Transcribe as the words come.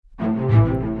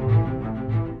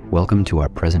Welcome to our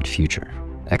present future,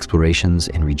 Explorations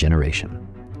in Regeneration.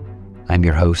 I'm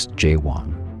your host, Jay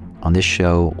Wong. On this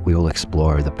show, we will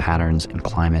explore the patterns in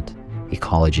climate,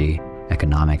 ecology,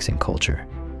 economics, and culture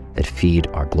that feed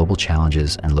our global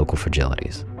challenges and local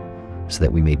fragilities, so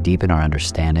that we may deepen our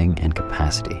understanding and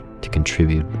capacity to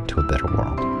contribute to a better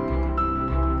world.